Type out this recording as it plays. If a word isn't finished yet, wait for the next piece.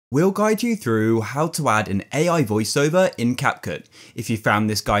We'll guide you through how to add an AI voiceover in CapCut. If you found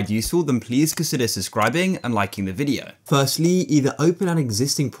this guide useful, then please consider subscribing and liking the video. Firstly, either open an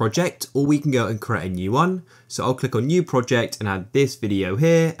existing project or we can go and create a new one. So I'll click on new project and add this video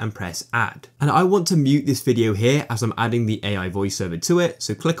here and press add. And I want to mute this video here as I'm adding the AI voiceover to it.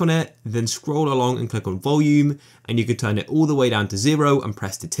 So click on it, then scroll along and click on volume, and you can turn it all the way down to 0 and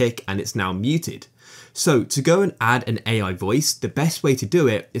press the tick and it's now muted. So to go and add an AI voice, the best way to do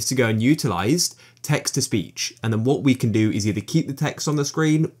it is to go and utilize text to speech. And then what we can do is either keep the text on the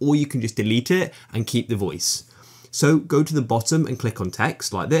screen or you can just delete it and keep the voice. So go to the bottom and click on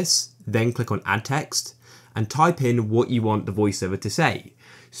text like this, then click on add text and type in what you want the voiceover to say.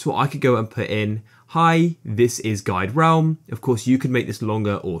 So I could go and put in, "Hi, this is GuideRealm." Of course, you can make this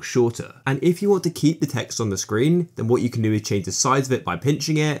longer or shorter. And if you want to keep the text on the screen, then what you can do is change the size of it by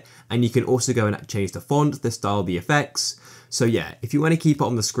pinching it. And you can also go and change the font, the style, the effects. So yeah, if you want to keep it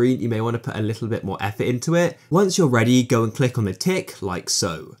on the screen, you may want to put a little bit more effort into it. Once you're ready, go and click on the tick like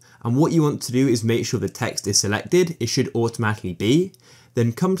so. And what you want to do is make sure the text is selected. It should automatically be.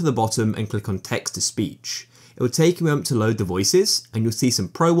 Then come to the bottom and click on text to speech. It will take you a moment to load the voices and you'll see some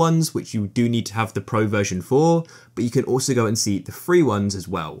pro ones, which you do need to have the pro version for, but you can also go and see the free ones as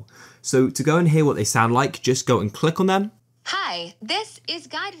well. So to go and hear what they sound like, just go and click on them. Hi, this is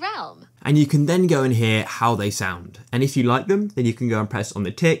GuideRealm. And you can then go and hear how they sound. And if you like them, then you can go and press on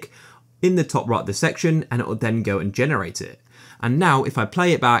the tick in the top right of the section and it will then go and generate it. And now if I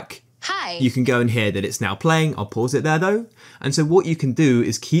play it back, Hi. You can go and hear that it's now playing. I'll pause it there though. And so what you can do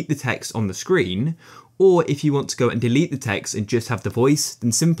is keep the text on the screen, or if you want to go and delete the text and just have the voice,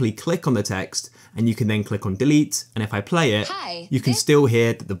 then simply click on the text and you can then click on delete. And if I play it, you can still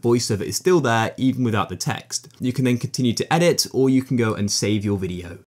hear that the voiceover is still there even without the text. You can then continue to edit or you can go and save your video.